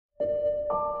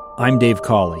I'm Dave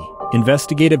Cawley,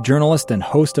 investigative journalist and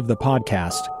host of the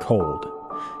podcast Cold.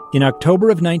 In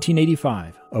October of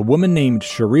 1985, a woman named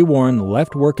Sheree Warren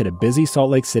left work at a busy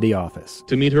Salt Lake City office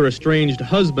to meet her estranged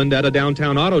husband at a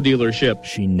downtown auto dealership.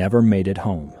 She never made it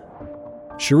home.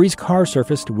 Sheree's car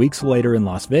surfaced weeks later in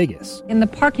Las Vegas. In the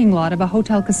parking lot of a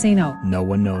hotel casino. No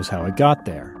one knows how it got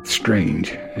there.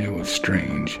 Strange. It was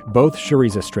strange. Both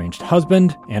Sheree's estranged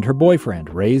husband and her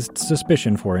boyfriend raised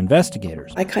suspicion for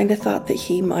investigators. I kind of thought that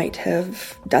he might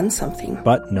have done something.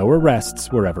 But no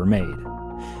arrests were ever made.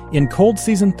 In Cold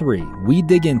Season 3, we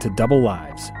dig into double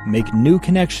lives, make new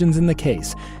connections in the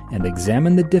case, and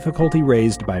examine the difficulty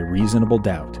raised by reasonable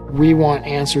doubt. We want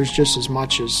answers just as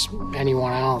much as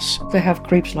anyone else. They have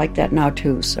creeps like that now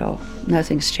too, so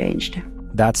nothing's changed.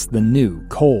 That's the new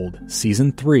Cold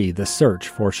Season 3, The Search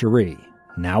for Sheree,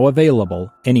 now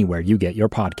available anywhere you get your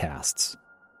podcasts.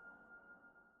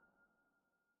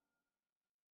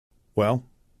 Well,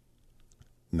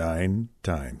 9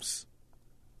 times.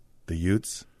 The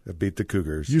Utes have beat the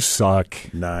Cougars. You suck.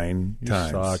 9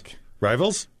 times. You suck.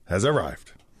 Rivals has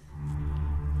arrived.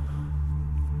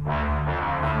 All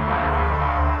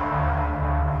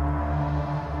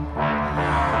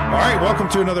right, welcome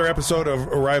to another episode of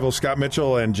Arrival. Scott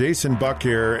Mitchell and Jason Buck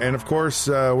here. And, of course,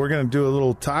 we're going to do a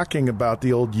little talking about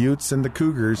the old Utes and the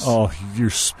Cougars. Oh, you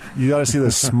got to see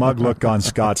the smug look on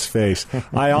Scott's face.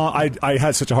 I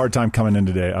had such a hard time coming in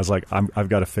today. I was like, I've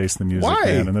got to face the music, Why?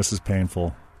 man, and this is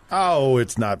painful. Oh,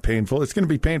 it's not painful. It's going to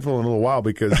be painful in a little while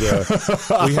because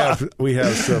we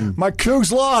have some. My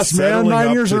Cougs lost, man,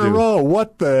 9 years in a row.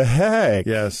 What the heck?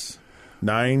 Yes,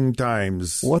 9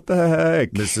 times. What the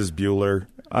heck, Mrs. Bueller?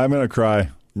 I'm going to cry.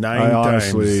 9 times.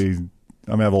 Honestly, I'm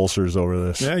going to have ulcers over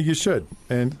this. Yeah, you should,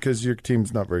 and because your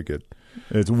team's not very good.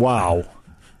 It's wow.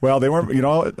 Well, they weren't. You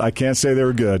know, I can't say they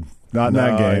were good. Not in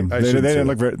that game. They didn't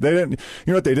look very. They didn't. You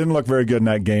know what? They didn't look very good in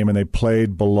that game, and they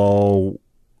played below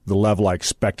the level I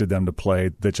expected them to play,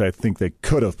 which I think they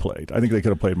could have played. I think they could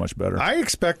have played much better. I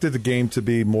expected the game to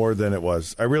be more than it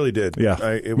was. I really did.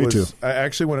 Yeah, me too.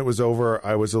 Actually, when it was over,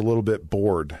 I was a little bit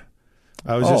bored.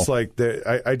 I was just like,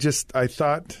 I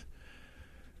thought,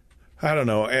 I don't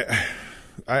know.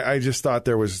 I just thought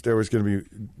there was going to be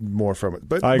more from it.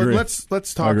 But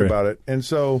let's talk about it. And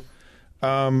so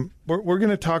we're going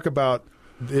to talk about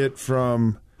it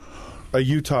from a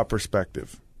Utah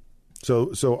perspective.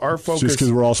 So our focus... Just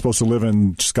because we're all supposed to live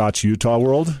in Scott's Utah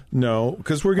world? No,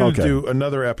 because we're going to do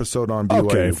another episode on BYU.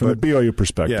 Okay, from the BYU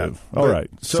perspective. Yeah, all right.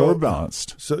 So we're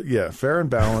balanced. So, yeah, fair and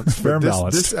balanced. Fair and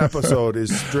balanced. This episode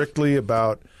is strictly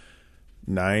about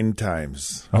 9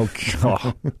 times. Oh,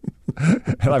 God.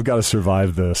 And I've got to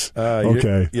survive this.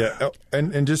 Okay. Yeah,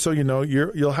 and just so you know,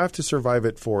 you'll have to survive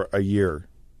it for a year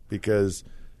because...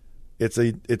 It's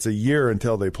a year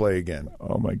until they play again.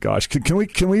 Oh my gosh!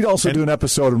 Can we also do an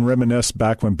episode and reminisce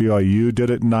back when BYU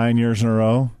did it 9 years in a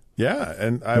row? Yeah,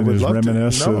 and I would love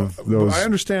reminisce to. of those. I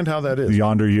understand how that is. The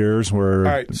yonder years where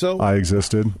I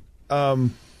existed.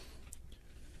 Let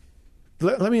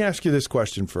me ask you this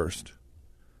question first: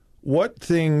 what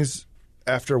things,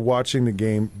 after watching the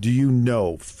game, do you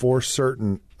know for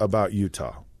certain about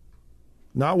Utah?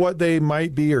 Not what they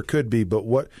might be or could be, but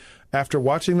what. After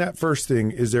watching that first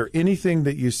thing, is there anything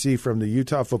that you see from the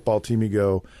Utah football team you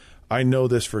go, I know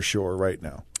this for sure right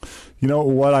now? You know,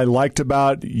 what I liked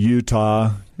about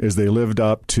Utah is they lived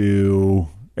up to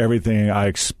everything I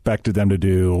expected them to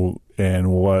do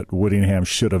and what Whittingham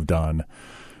should have done.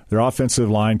 Their offensive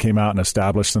line came out and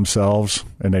established themselves,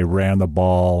 and they ran the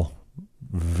ball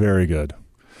very good.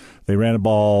 They ran the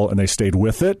ball, and they stayed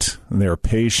with it, and they were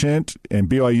patient. And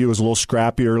BYU was a little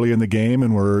scrappy early in the game,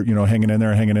 and were hanging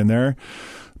in there.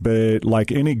 But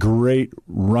like any great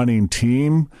running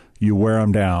team, you wear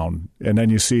them down. And then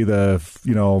you see the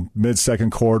mid-second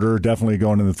quarter, definitely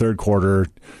going in the third quarter,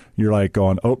 you're like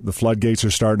going, oh, the floodgates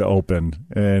are starting to open.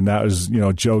 And that was,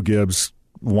 Joe Gibbs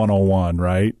 101,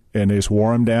 right? And they just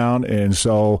wore them down. And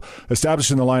so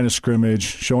establishing the line of scrimmage,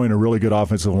 showing a really good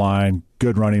offensive line,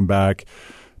 good running back,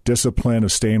 discipline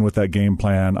of staying with that game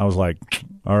plan. I was like,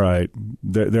 all right,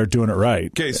 they're doing it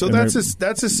right. Okay, so that's a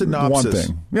synopsis. One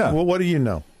thing. Yeah. Well, what do you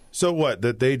know? So what?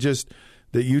 That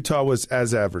Utah was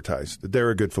as advertised, that they're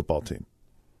a good football team.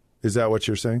 Is that what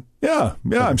you're saying? Yeah.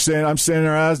 Okay. I'm saying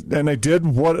they're and they did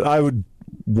what I would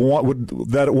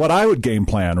what I would game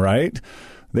plan, right?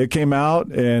 They came out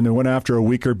and they went after a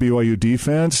weaker BYU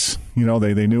defense.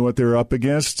 They knew what they were up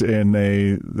against, and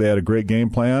they had a great game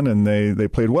plan, and they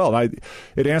played well.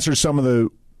 It answered some of the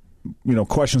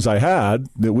questions I had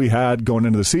that we had going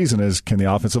into the season: is can the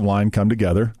offensive line come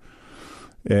together?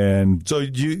 And so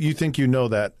you think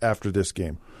that after this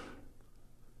game?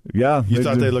 Yeah, you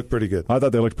thought they looked pretty good. I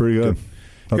thought they looked pretty good.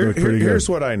 Here's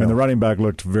what I know. And the running back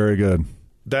looked very good.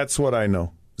 That's what I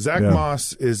know. Zach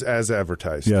Moss is as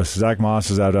advertised. Yes, Zach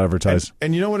Moss is as advertised.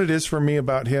 And you know what it is for me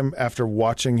about him after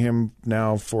watching him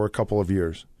now for a couple of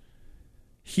years?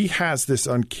 He has this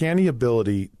uncanny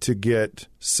ability to get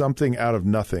something out of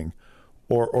nothing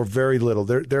or very little.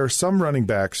 There are some running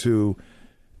backs who,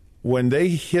 when they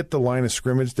hit the line of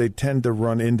scrimmage, they tend to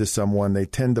run into someone. They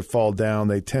tend to fall down.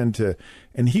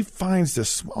 And he finds the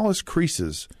smallest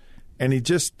creases, and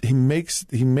he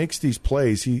makes these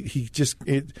plays.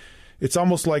 It's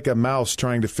almost like a mouse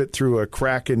trying to fit through a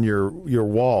crack in your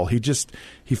wall.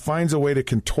 He finds a way to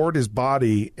contort his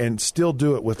body and still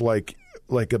do it with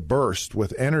like a burst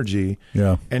with energy.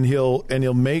 Yeah. And he'll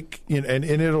make, and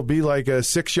it'll be like a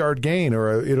 6-yard gain,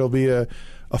 or it'll be a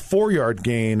 4-yard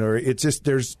gain, or it's just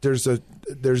there's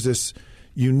this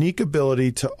unique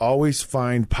ability to always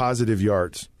find positive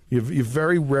yards. You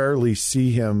very rarely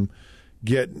see him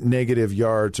get negative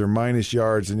yards or minus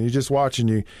yards, and you're just watching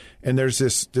you. And there's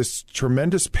this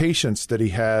tremendous patience that he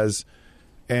has,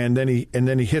 and then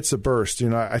he hits a burst.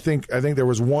 I think there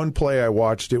was one play I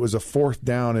watched. It was a 4th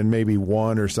down and maybe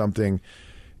 1 or something,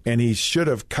 and he should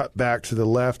have cut back to the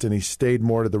left, and he stayed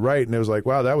more to the right. And it was like,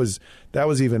 wow, that was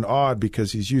even odd,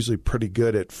 because he's usually pretty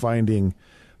good at finding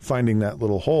that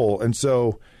little hole. And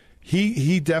so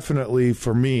he definitely,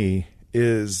 for me,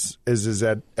 is as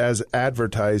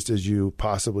advertised as you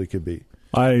possibly could be.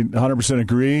 I 100%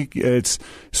 agree.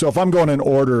 So if I'm going in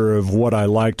order of what I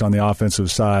liked on the offensive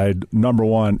side, number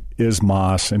 1 is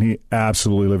Moss, and he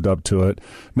absolutely lived up to it.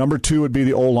 Number 2 would be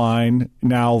the O-line.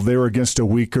 Now, they were against a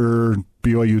weaker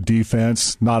BYU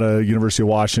defense, not a University of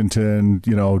Washington,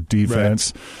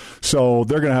 defense. Right. So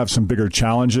they're going to have some bigger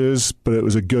challenges, but it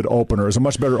was a good opener. It was a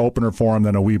much better opener for them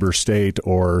than a Weber State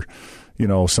or,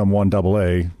 some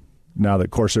 1AA. Now that,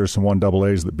 of course, there's some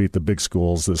 1AAs that beat the big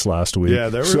schools this last week. Yeah,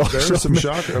 there were some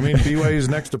shockers. I mean, BYU's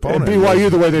next opponent. And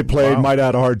BYU, the way they played, might have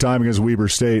had a hard time against Weber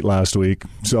State last week.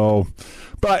 So,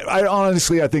 but I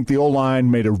honestly think the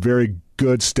O-line made a very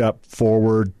good step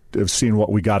forward of seeing what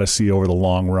we got to see over the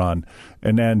long run.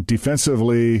 And then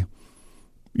defensively,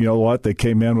 you know what? They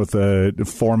came in with a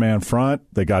 4-man front.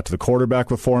 They got to the quarterback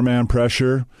with 4-man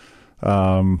pressure. They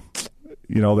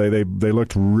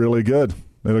looked really good.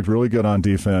 They looked really good on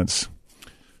defense.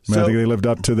 I think they lived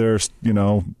up to their,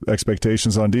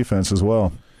 expectations on defense as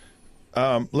well.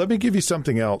 Let me give you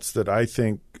something else that I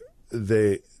think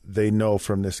they know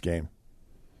from this game.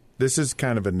 This is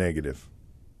kind of a negative.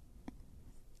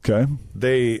 Okay.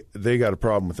 They got a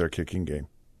problem with their kicking game.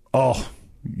 Oh,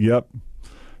 yep.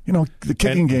 The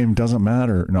kicking game doesn't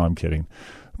matter. No, I'm kidding.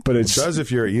 But it does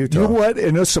if you're at Utah. You know what?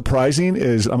 And what's surprising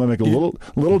is I'm going to make a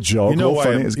little joke.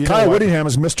 Funny. Kyle Whittingham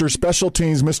is Mr. Special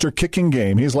Teams, Mr. Kicking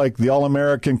Game. He's like the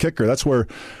All-American kicker. That's where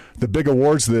the big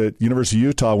awards that University of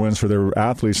Utah wins for their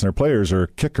athletes and their players are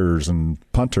kickers and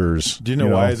punters. Do you know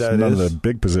why that none is? None of the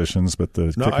big positions, but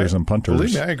the kickers and punters.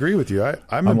 Believe me, I agree with you.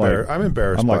 I'm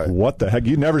embarrassed. I'm like, what the heck?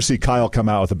 You never see Kyle come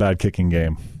out with a bad kicking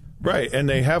game. Right, and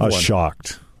they have one. I was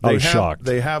shocked. Shocked.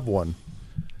 They have one.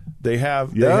 They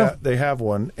have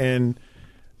one, and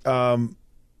for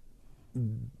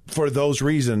those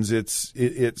reasons, it's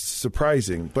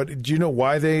surprising. But do you know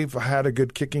why they've had a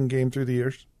good kicking game through the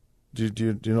years? Do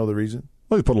you know the reason?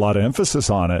 Well, he put a lot of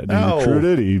emphasis on it. He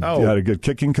recruited. He had a good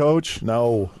kicking coach.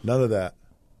 No, none of that.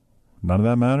 None of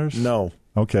that matters? No.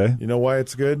 Okay. You know why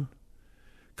it's good?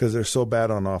 Because they're so bad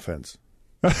on offense.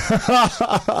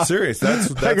 Serious. That's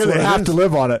what they have to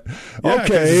live on it. Yeah,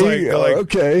 okay.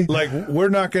 Okay. Like, we're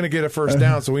not going to get a first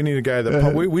down, so we need a guy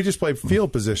that we just play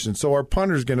field position. So our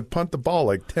punter's going to punt the ball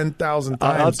like 10,000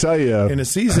 times. I'll tell you in a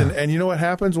season. And you know what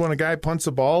happens when a guy punts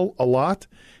the ball a lot?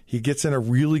 He gets in a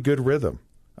really good rhythm.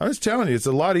 I was telling you, it's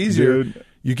a lot easier. Dude,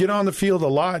 you get on the field a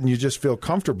lot and you just feel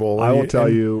comfortable. I will tell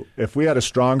you, if we had a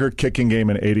stronger kicking game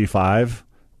in '85,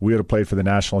 we would have played for the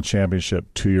national championship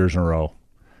 2 years in a row.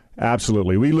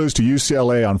 Absolutely. We lose to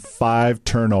UCLA on 5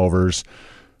 turnovers.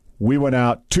 We went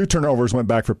out, 2 turnovers went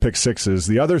back for pick sixes.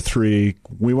 The other 3,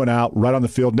 we went out right on the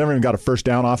field, never even got a first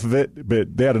down off of it,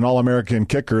 but they had an All-American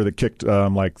kicker that kicked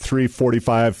like 3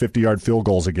 45, 50-yard field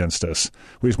goals against us.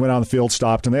 We just went on the field,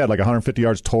 stopped, and they had like 150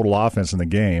 yards total offense in the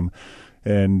game.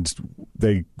 And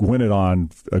they win it on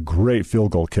a great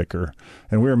field goal kicker.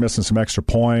 And we were missing some extra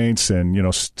points, and,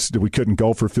 we couldn't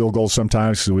go for field goals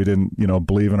sometimes because we didn't,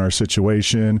 believe in our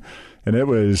situation. And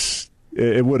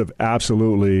it would have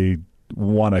absolutely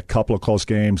won a couple of close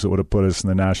games that would have put us in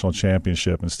the national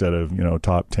championship instead of,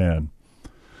 top 10.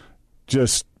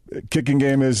 Just kicking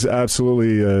game is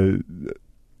absolutely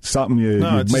something you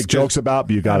make jokes about,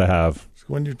 but you got to have.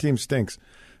 When your team stinks.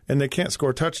 and they can't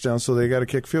score touchdowns, so they got to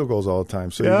kick field goals all the time.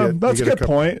 So that's a good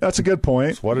point. That's a good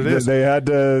point. That's what it is.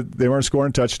 They weren't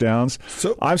scoring touchdowns.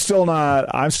 So I'm still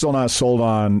not sold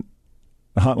on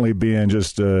Huntley being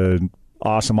just an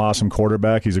awesome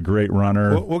quarterback. He's a great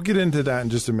runner. We'll get into that in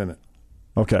just a minute.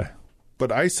 Okay.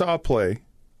 But I saw a play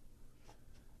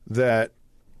that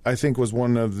I think was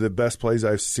one of the best plays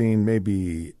I've seen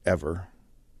maybe ever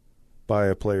by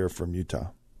a player from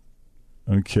Utah.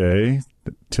 Okay.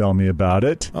 Tell me about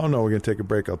it. Oh, no, we're going to take a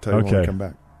break. I'll tell you when we come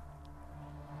back.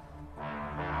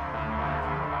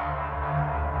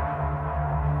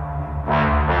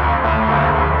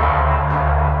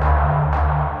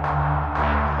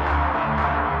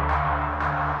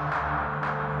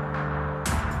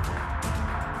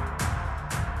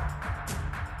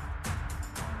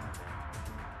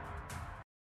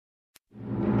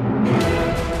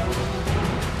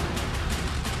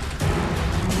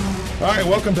 All right,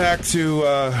 welcome back to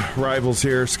Rivals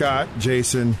here. Scott,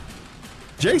 Jason.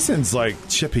 Jason's like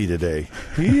chippy today.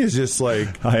 He is just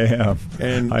like I am.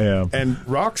 And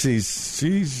Roxy's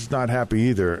she's not happy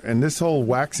either. And this whole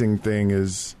waxing thing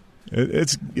is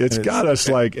it's got us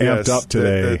like amped up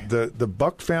today. The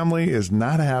Buck family is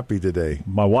not happy today.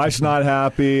 My wife's not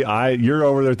happy. You're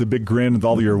over there with the big grin with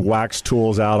all your wax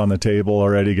tools out on the table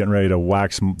already, getting ready to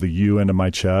wax the U into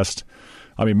my chest.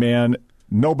 I mean, man,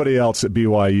 nobody else at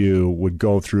BYU would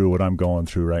go through what I'm going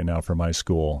through right now for my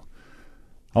school.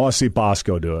 I want to see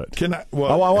Bosco do it. I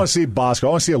want to see Bosco. I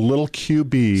want to see a little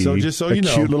QB. So just so you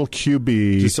know, cute little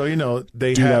QB. Just so you know,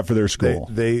 they do that for their school.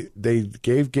 They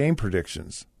gave game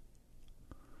predictions,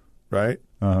 right?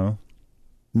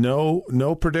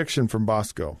 No prediction from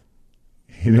Bosco.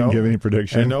 He didn't give any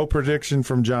prediction, and no prediction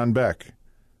from John Beck.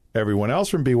 Everyone else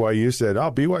from BYU said,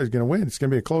 "Oh, BYU is going to win. It's going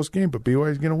to be a close game, but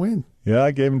BYU is going to win." Yeah,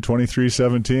 I gave him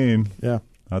 23-17. Yeah,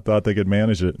 I thought they could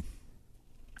manage it,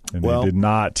 and they did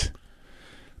not.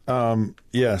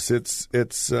 Yes, it's.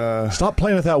 Stop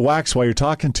playing with that wax while you're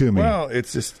talking to me. Well,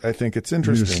 it's just. I think it's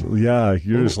interesting. You're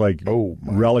just like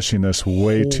relishing this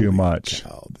way too much.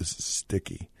 Cow, this is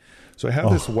sticky. So I have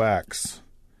this wax.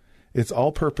 It's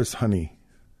all-purpose honey,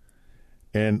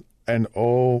 and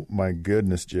oh my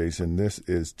goodness, Jason, this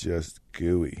is just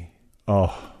gooey.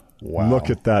 Oh, wow! Look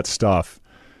at that stuff.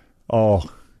 Oh.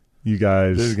 You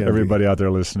guys, everybody out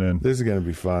there listening. This is going to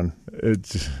be fun. I'm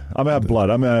going to have blood.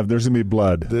 There's going to be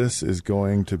blood. This is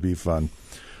going to be fun.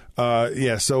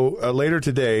 So later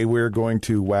today, we're going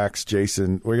to wax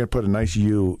Jason. We're going to put a nice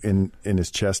U in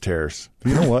his chest hairs.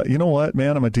 You know what,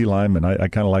 man? I'm a D lineman. I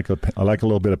kind of like a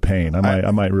little bit of pain. I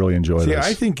might really enjoy this.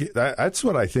 I think that's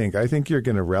what I think. I think you're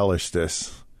going to relish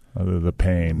this. The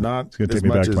pain. It's going to take me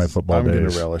back to my football days. I'm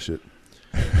going to relish it.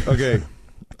 Okay.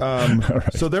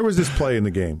 Right. So there was this play in the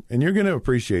game, and you're going to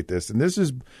appreciate this. And this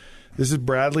is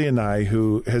Bradley Anae,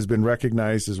 who has been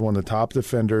recognized as one of the top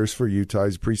defenders for Utah.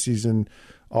 He's a preseason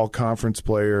all-conference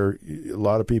player. A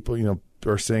lot of people,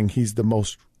 are saying he's the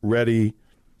most ready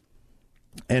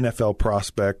NFL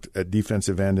prospect at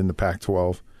defensive end in the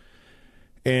Pac-12.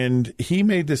 And he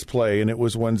made this play, and it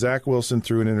was when Zach Wilson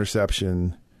threw an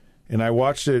interception. And I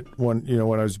watched it when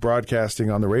I was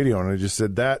broadcasting on the radio, and I just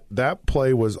said that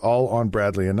play was all on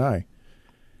Bradley Anae.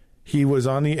 He was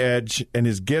on the edge, and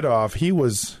his get off, he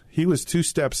was 2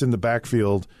 steps in the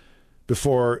backfield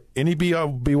before any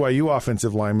BYU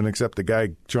offensive lineman except the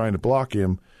guy trying to block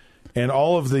him, and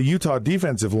all of the Utah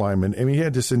defensive linemen. I mean, he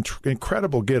had this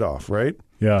incredible get off, right?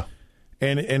 Yeah.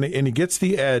 And he gets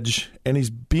the edge, and he's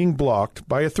being blocked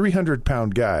by a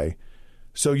 300-pound guy.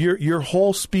 So your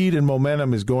whole speed and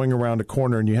momentum is going around a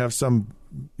corner, and you have some,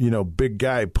 big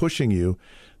guy pushing you.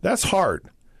 That's hard.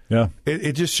 Yeah.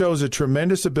 It just shows a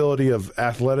tremendous ability of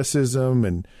athleticism,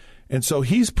 and so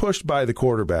he's pushed by the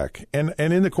quarterback. And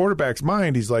in the quarterback's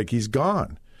mind, he's like, he's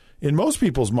gone. In most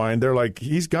people's mind, they're like,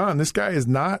 he's gone. This guy is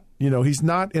not, he's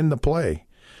not in the play.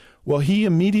 Well, he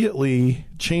immediately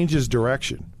changes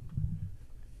direction.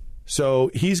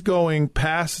 So he's going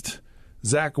past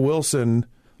Zach Wilson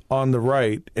on the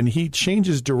right, and he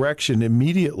changes direction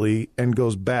immediately and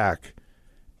goes back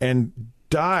and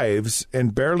dives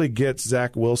and barely gets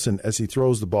Zach Wilson as he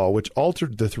throws the ball, which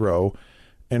altered the throw,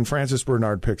 and Francis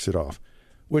Bernard picks it off,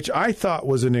 which I thought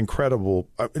was an incredible,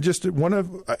 just one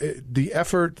of the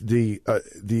effort, the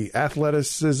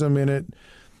athleticism in it.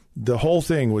 The whole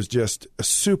thing was just a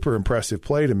super impressive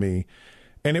play to me,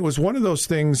 and it was one of those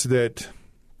things that,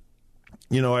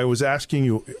 I was asking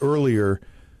you earlier.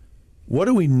 What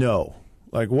do we know?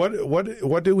 Like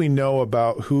what do we know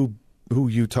about who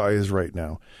Utah is right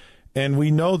now? And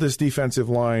we know this defensive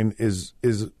line is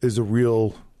a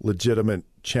real legitimate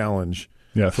challenge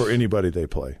for anybody they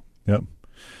play. Yep.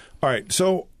 All right.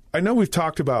 So I know we've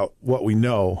talked about what we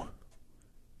know.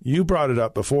 You brought it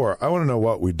up before. I want to know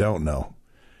what we don't know.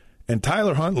 And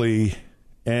Tyler Huntley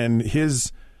and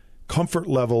his comfort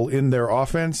level in their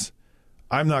offense,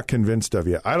 I'm not convinced of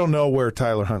yet. I don't know where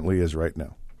Tyler Huntley is right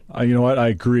now. You know what? I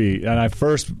agree. And I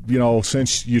first,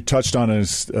 since you touched on a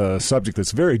subject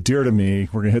that's very dear to me,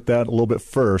 we're going to hit that a little bit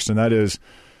first, and that is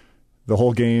the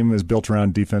whole game is built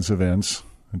around defensive ends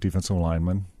and defensive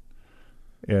linemen.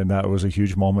 And that was a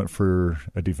huge moment for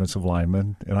a defensive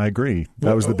lineman, and I agree.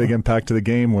 That was the big impact to the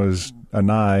game was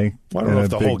Anae. Well, I don't know if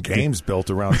the whole game's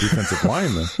built around defensive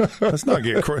linemen. Let's not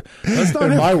get let's not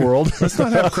in my world. Let's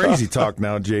not have crazy talk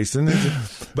now, Jason.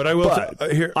 But I will.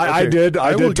 I did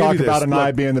talk about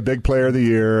Anae being the big player of the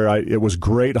year. It was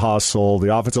great hustle.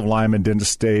 The offensive lineman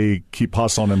didn't keep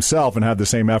hustling himself and have the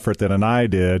same effort that Anae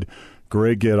did.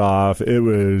 Great get off. It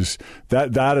was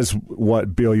that is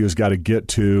what BYU's got to get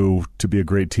to be a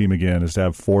great team again, is to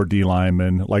have 4 D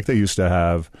linemen like they used to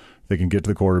have. They can get to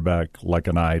the quarterback like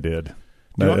Anae did.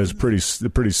 That is pretty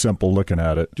simple looking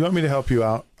at it. Do you want me to help you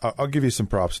out? I'll give you some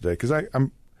props today because I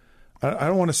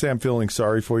don't want to say I'm feeling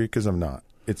sorry for you because I'm not.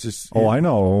 It's just I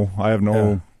know I have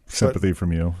no sympathy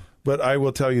from you. But I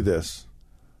will tell you this: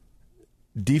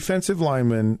 defensive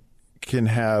linemen can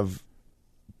have,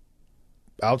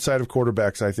 outside of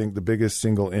quarterbacks, I think the biggest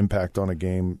single impact on a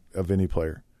game of any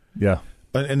player. Yeah.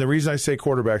 And the reason I say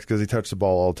quarterbacks because they touch the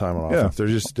ball all the time on offense.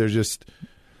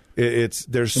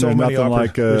 There's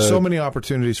so many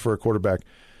opportunities for a quarterback.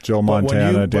 Joe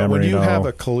Montana, Dan Marino, when you have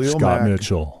a Khalil Scott Mack,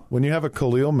 Mitchell. When you have a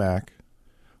Khalil Mack,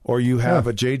 or you have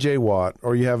a J.J. Watt,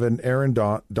 or you have an Aaron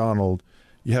Donald,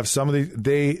 you have some of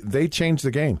these. They change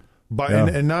the game,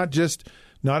 and not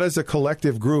as a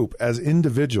collective group, as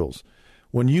individuals.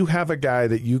 When you have a guy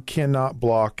that you cannot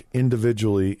block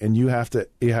individually and you have to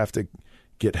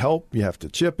get help, you have to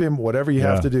chip him, whatever you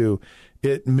have to do,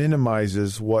 it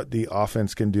minimizes what the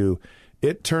offense can do.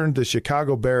 It turned the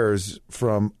Chicago Bears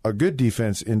from a good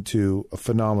defense into a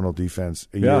phenomenal defense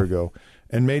a year ago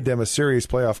and made them a serious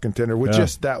playoff contender with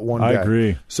just that one guy. I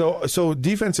agree. So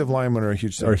defensive linemen are a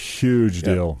huge thing. Are a huge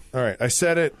deal. All right, I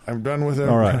said it. I'm done with it.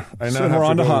 All right. I now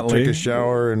have to go take a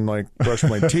shower and brush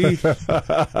my teeth. No,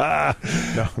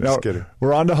 I'm just kidding.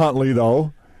 We're on to Huntley,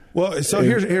 though. Well, so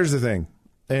here's the thing,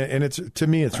 and it's, to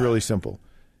me, it's really simple.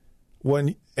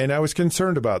 And I was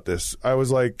concerned about this. I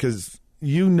was like, because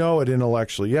you know it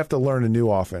intellectually. You have to learn a new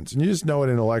offense, and you just know it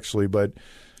intellectually, but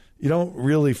you don't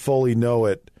really fully know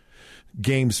it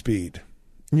game speed.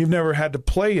 You've never had to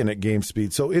play in at game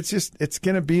speed. So it's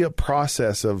going to be a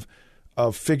process of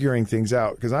figuring things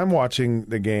out, because I'm watching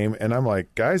the game and I'm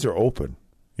like, guys are open.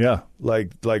 Yeah.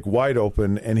 Like wide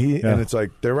open, and and it's like,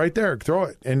 they're right there, throw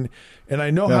it. And I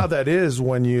know how that is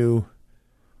when you're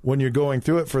going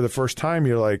through it for the first time.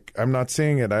 You're like, I'm not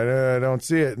seeing it. I don't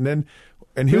see it.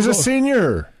 And he's a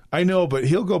senior. I know, but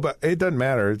he'll go back. It doesn't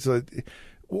matter. It's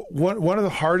one of the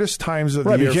hardest times of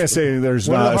the year. You can't say it's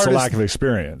a lack of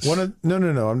experience. No.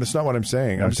 That's not what I'm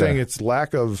saying. I'm saying it's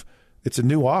it's a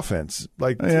new offense.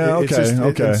 But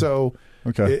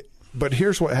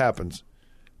here's what happens.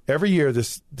 Every year, the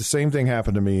same thing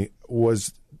happened to me.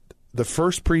 Was the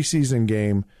first preseason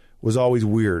game was always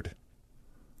weird.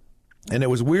 And it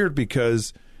was weird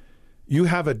because you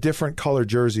have a different color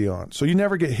jersey on, so you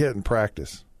never get hit in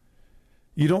practice.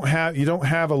 You don't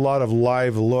have a lot of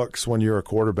live looks when you're a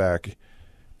quarterback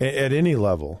at any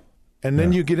level. And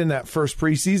then you get in that first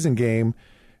preseason game,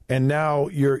 and now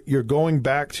you're going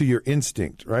back to your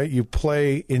instinct, right? You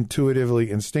play intuitively,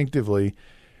 instinctively,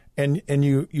 and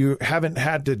you haven't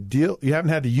had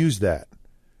to use that.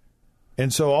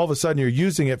 And so all of a sudden you're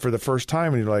using it for the first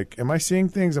time, and you're like, am I seeing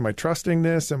things? Am I trusting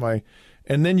this?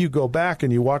 And then you go back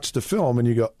and you watch the film and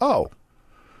you go, oh,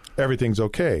 everything's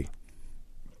okay.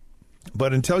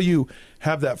 But until you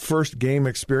have that first game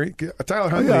experience, Tyler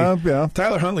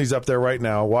Huntley's up there right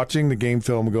now watching the game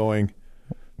film going,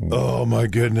 oh my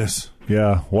goodness.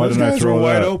 Yeah. Why those didn't guys I throw were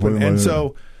wide that? open. And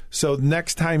so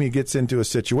next time he gets into a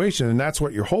situation, and that's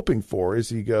what you're hoping for, is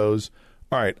he goes,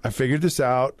 all right, I figured this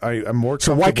out. I'm more comfortable.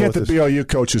 So why can't the BYU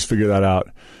coaches figure that out?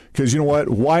 Because you know what?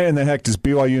 Why in the heck does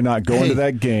BYU not go into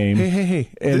that game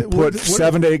and put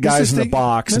 7 to 8 guys in the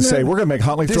box and say, we're going to make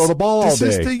Huntley throw the ball all day?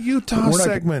 This is the Utah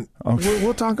segment.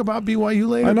 We'll talk about BYU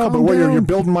later. I know, but you're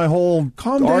building my whole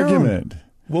argument.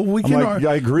 Well, we can.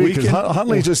 I agree, because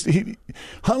Huntley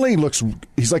Huntley looks.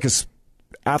 He's like a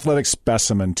athletic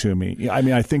specimen to me. I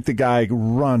mean, I think the guy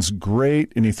runs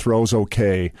great and he throws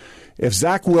okay. If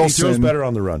Zach Wilson, he throws better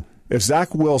on the run. If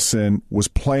Zach Wilson was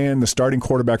playing the starting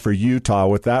quarterback for Utah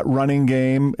with that running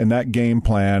game and that game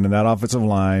plan and that offensive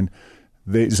line,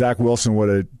 Zach Wilson would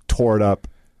have tore it up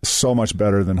so much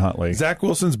better than Huntley. Zach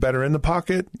Wilson's better in the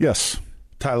pocket. Yes.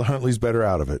 Tyler Huntley's better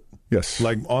out of it. Yes.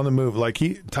 Like on the move. Like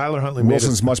Tyler Huntley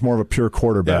Wilson's much more of a pure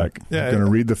quarterback. Yeah. Going to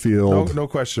read the field. No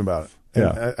question about it.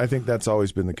 And I think that's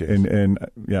always been the case. And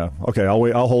okay,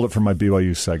 I'll hold it for my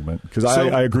BYU segment because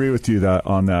I agree with you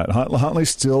on that. Huntley's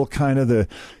still kind of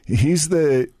he's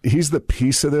the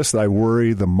piece of this that I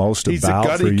worry the most about. He's a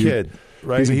gutty kid,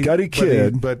 right? He's a gutty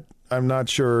kid, but I'm not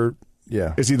sure.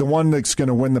 Yeah, is he the one that's going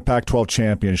to win the Pac-12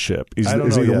 championship? Is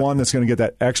he the one that's going to get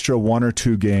that extra 1 or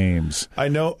 2 games? I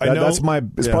know. It's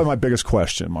probably my biggest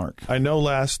question mark. I know.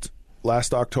 Last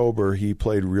October he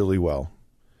played really well.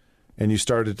 And you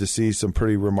started to see some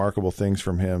pretty remarkable things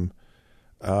from him.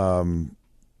 We'll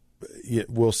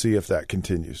see if that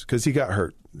continues because he got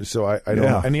hurt. So I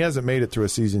don't, and he hasn't made it through a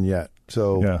season yet.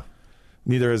 So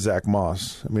neither has Zach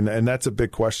Moss. I mean, and that's a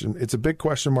big question. It's a big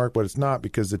question mark, but it's not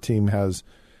because the team has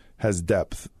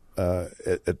depth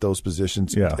at those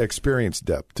positions, experience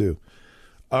depth too.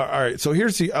 All right. So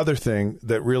here's the other thing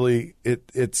that really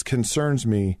it concerns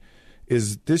me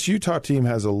is this Utah team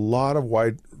has a lot of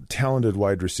talented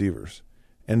wide receivers,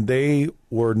 and they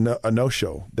were a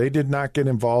no-show. They did not get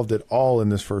involved at all in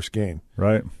this first game.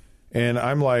 Right. And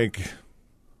I'm like,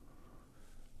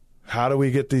 how do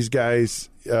we get these guys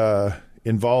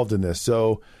involved in this?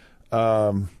 So,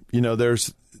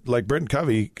 there's like Britton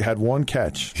Covey had 1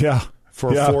 catch. Yeah.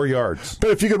 For 4 yards.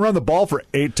 But if you can run the ball for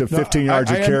 8 to 15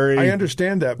 yards a carry. I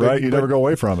understand that. But you never go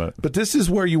away from it. But this is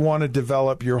where you want to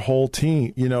develop your whole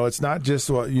team. It's not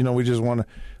just what, we just want to,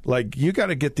 you got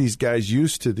to get these guys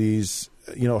used to these.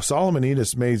 Solomon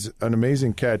Enis made an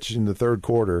amazing catch in the third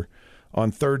quarter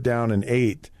on 3rd down and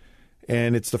 8.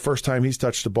 And it's the first time he's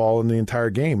touched the ball in the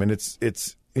entire game. And it's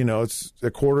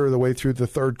a quarter of the way through the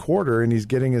third quarter and he's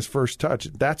getting his first touch.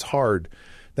 That's hard.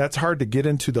 That's hard to get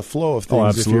into the flow of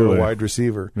things if you're a wide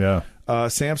receiver. Yeah.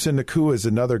 Samson Nakua is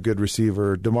another good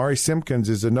receiver. Damari Simpkins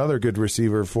is another good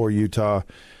receiver for Utah,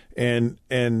 and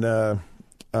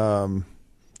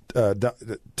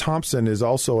Thompson is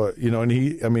also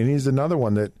he's another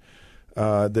one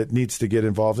that needs to get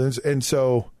involved in. And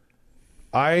so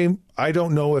I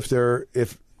don't know if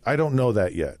I don't know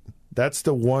that yet. That's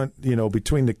the one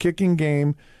between the kicking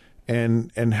game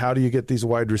and how do you get these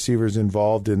wide receivers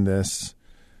involved in this.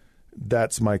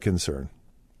 That's my concern.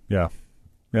 Yeah.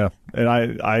 Yeah. And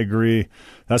I agree.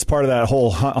 That's part of that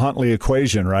whole Huntley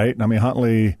equation, right? I mean,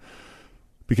 Huntley,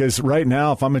 because right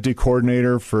now, if I'm a D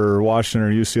coordinator for Washington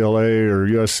or UCLA or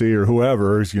USC or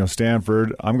whoever,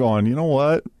 Stanford, I'm going, you know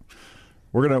what?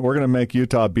 We're gonna make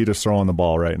Utah beat us throwing the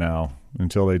ball right now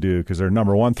until they do, because their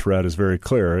number one threat is very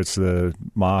clear. It's the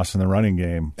Moss and the running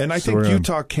game. And I think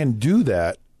Utah can do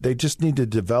that. They just need to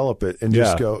develop it and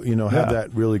just go, have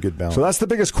that really good balance. So that's the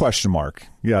biggest question mark.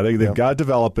 Yeah, they've got to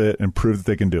develop it and prove that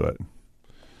they can do it.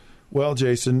 Well,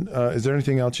 Jason, is there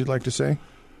anything else you'd like to say?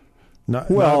 Not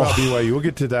about BYU. We'll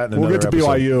get to that in another episode. We'll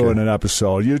get to BYU in an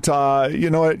episode. Utah, you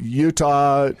know what?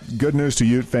 Utah, good news to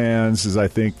Ute fans is I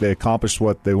think they accomplished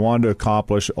what they wanted to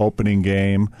accomplish opening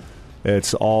game.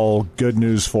 It's all good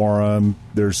news for them.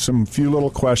 There's some few little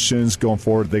questions going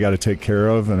forward they got to take care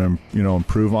of and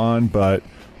improve on, but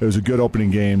it was a good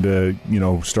opening game to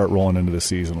start rolling into the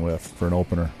season with for an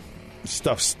opener.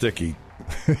 Stuff's sticky.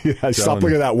 Yeah, stop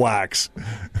looking at that wax.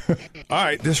 All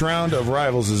right, this round of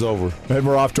Rivals is over. And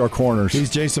we're off to our corners. He's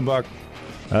Jason Buck.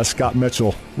 That's Scott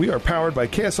Mitchell. We are powered by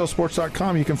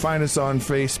KSLSports.com. You can find us on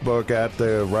Facebook at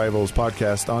The Rivals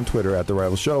Podcast, on Twitter at The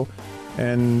Rivals Show.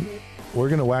 And we're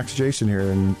going to wax Jason here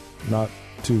in not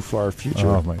too far future.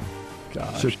 Oh, my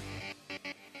gosh.